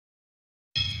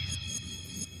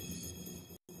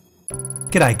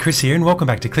G'day, Chris here and welcome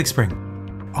back to Clickspring.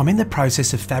 I'm in the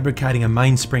process of fabricating a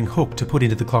mainspring hook to put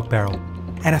into the clock barrel,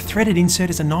 and a threaded insert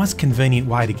is a nice convenient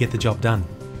way to get the job done.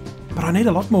 But I need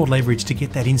a lot more leverage to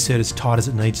get that insert as tight as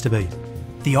it needs to be.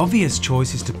 The obvious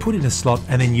choice is to put in a slot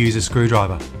and then use a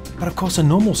screwdriver. But of course a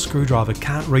normal screwdriver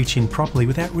can't reach in properly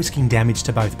without risking damage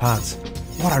to both parts.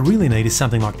 What I really need is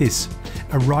something like this,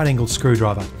 a right angled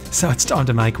screwdriver, so it's time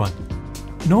to make one.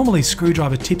 Normally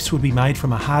screwdriver tips would be made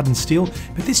from a hardened steel,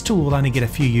 but this tool will only get a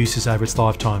few uses over its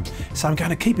lifetime, so I'm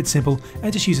going to keep it simple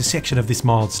and just use a section of this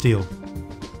mild steel.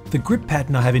 The grip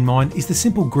pattern I have in mind is the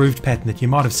simple grooved pattern that you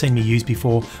might have seen me use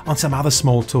before on some other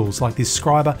small tools like this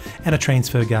scriber and a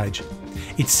transfer gauge.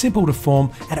 It's simple to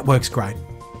form and it works great.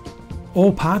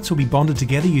 All parts will be bonded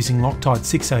together using Loctite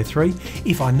 603.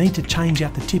 If I need to change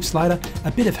out the tips later,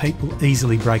 a bit of heat will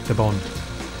easily break the bond.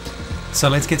 So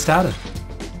let's get started.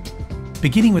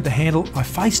 Beginning with the handle, I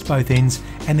faced both ends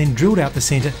and then drilled out the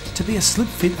centre to be a slip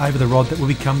fit over the rod that will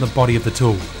become the body of the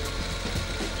tool.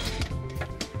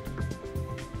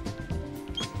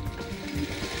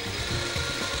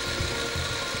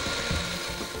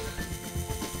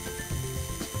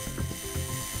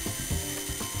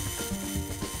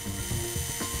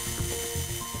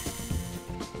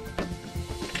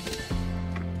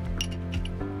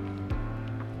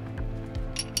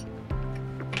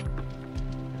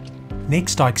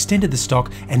 Next I extended the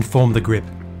stock and formed the grip.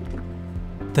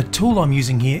 The tool I'm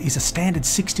using here is a standard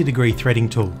 60-degree threading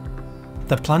tool.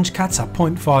 The plunge cuts are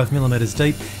 0.5mm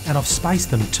deep and I've spaced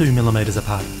them 2mm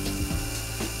apart.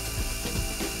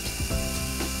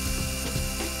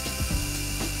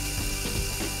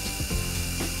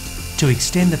 To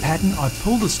extend the pattern, I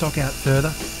pulled the stock out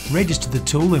further, registered the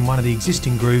tool in one of the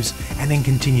existing grooves and then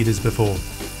continued as before.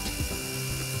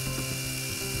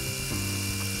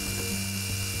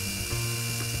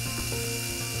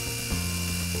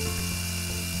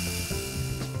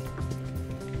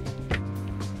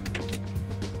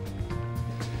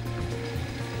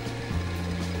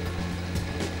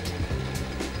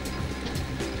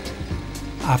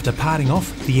 After parting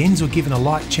off, the ends were given a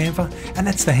light chamfer and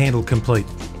that's the handle complete.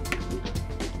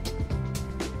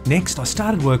 Next I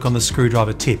started work on the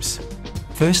screwdriver tips,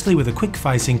 firstly with a quick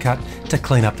facing cut to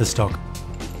clean up the stock.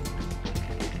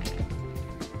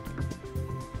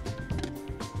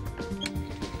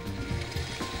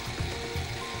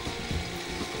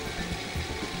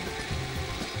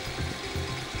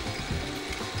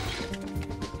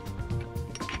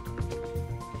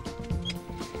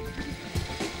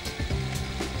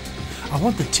 I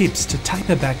want the tips to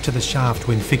taper back to the shaft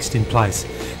when fixed in place,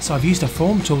 so I've used a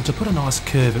form tool to put a nice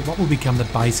curve at what will become the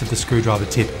base of the screwdriver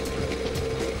tip.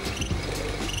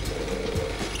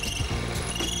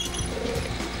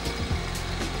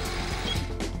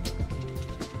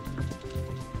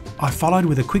 I followed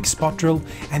with a quick spot drill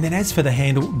and then as for the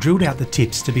handle, drilled out the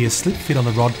tips to be a slip fit on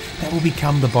the rod that will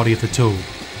become the body of the tool.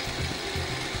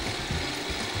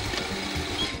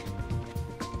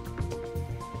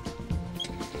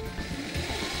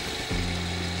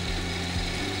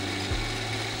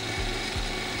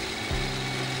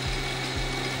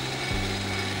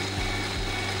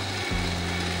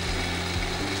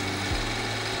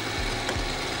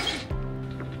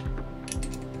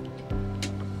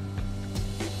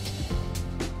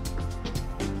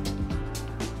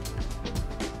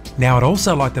 Now I'd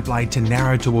also like the blade to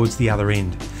narrow towards the other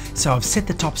end, so I've set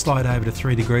the top slide over to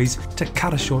 3 degrees to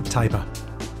cut a short taper.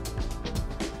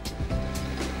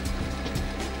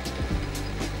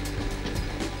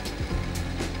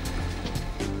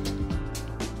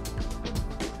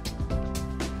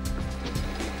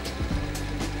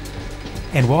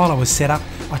 And while I was set up,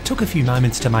 I took a few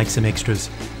moments to make some extras,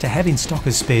 to have in stock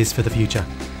as spares for the future.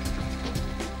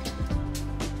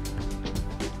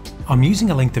 I'm using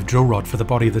a length of drill rod for the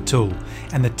body of the tool,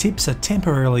 and the tips are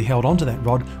temporarily held onto that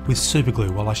rod with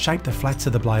superglue while I shape the flats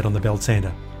of the blade on the belt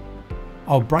sander.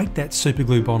 I'll break that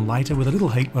superglue bond later with a little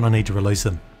heat when I need to release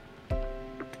them.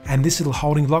 And this little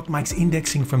holding block makes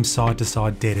indexing from side to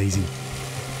side dead easy.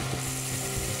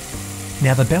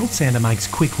 Now the belt sander makes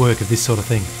quick work of this sort of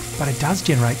thing, but it does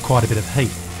generate quite a bit of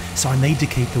heat, so I need to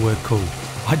keep the work cool.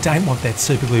 I don't want that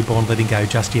superglue bond letting go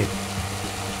just yet.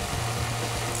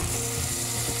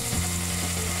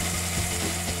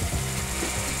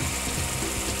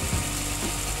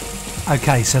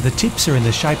 Okay, so the tips are in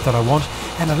the shape that I want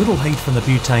and a little heat from the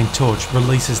butane torch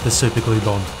releases the superglue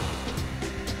bond.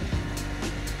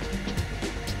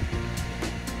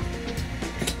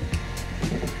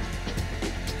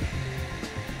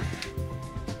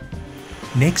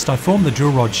 Next, I form the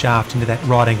drill rod shaft into that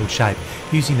right angled shape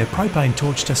using the propane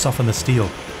torch to soften the steel.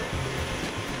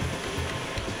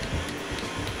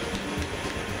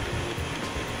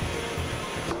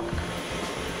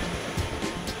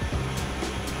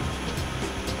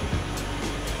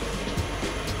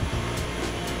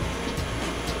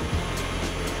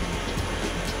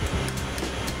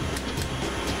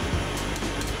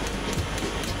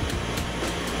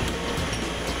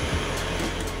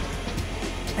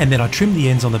 And then I trimmed the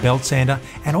ends on the belt sander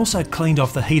and also cleaned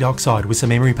off the heat oxide with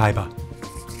some emery paper.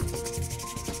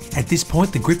 At this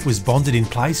point the grip was bonded in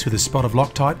place with a spot of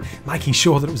Loctite, making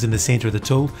sure that it was in the centre of the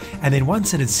tool, and then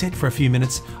once it had set for a few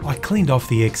minutes I cleaned off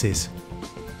the excess.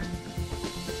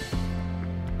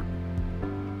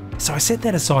 So I set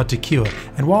that aside to cure,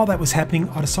 and while that was happening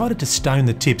I decided to stone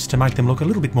the tips to make them look a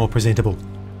little bit more presentable.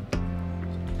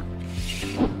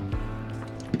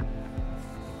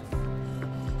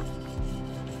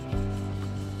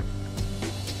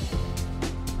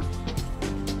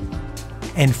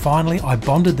 And finally I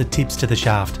bonded the tips to the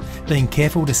shaft, being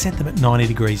careful to set them at 90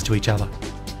 degrees to each other.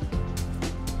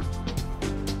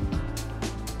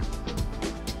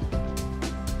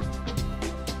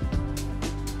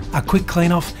 A quick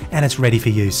clean off and it's ready for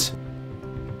use.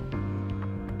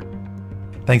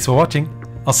 Thanks for watching.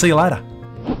 I'll see you later.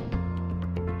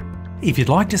 If you'd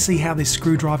like to see how this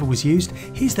screwdriver was used,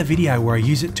 here's the video where I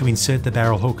use it to insert the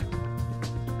barrel hook.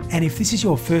 And if this is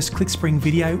your first Clickspring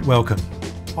video, welcome.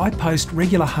 I post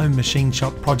regular home machine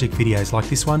shop project videos like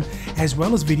this one, as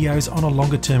well as videos on a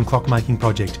longer term clockmaking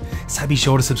project, so be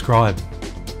sure to subscribe.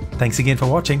 Thanks again for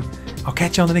watching. I'll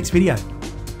catch you on the next video.